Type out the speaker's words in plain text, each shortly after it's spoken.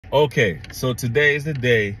Okay, so today is the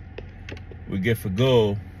day we get to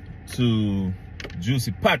go to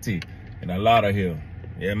Juici Patties in Lauderhill.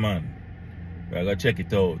 Yeah, man. We're gonna check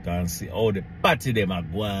it out and see how the patty them are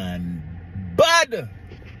going bad.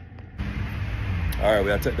 Alright, we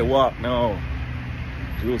gotta take the walk now.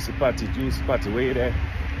 Juici Patties, where you there?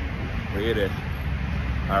 Where you there?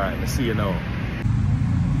 Alright, let's see you now.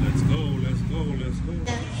 Let's go.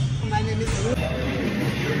 My name is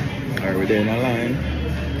Alright, we're there in the line.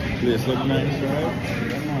 Place look nice, right?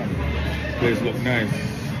 Place look nice.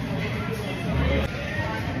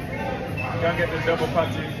 Can I get the double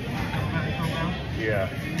patty? Yeah.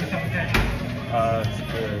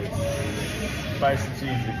 Spicy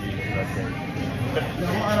cheesy beef, okay.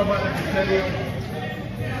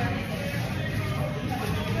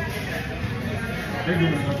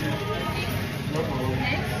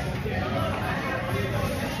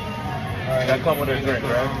 That come with a drink,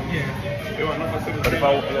 right? Yeah. But if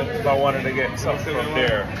I wanted to get something from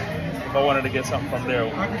there, we'll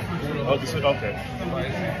take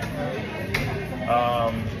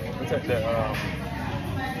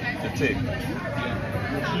the tea.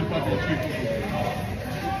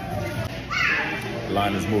 The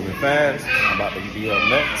line is moving fast. I'm about to be up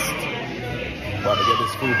next. About to get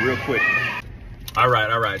this food real quick. All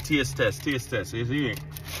right. Taste test. Is here.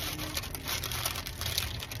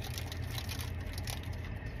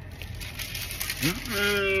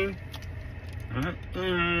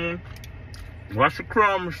 Watch the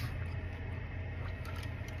crumbs.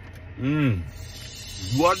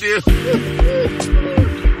 What is?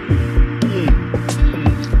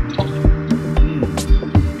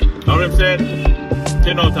 How them said?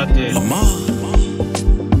 10 out of 10. Lamar.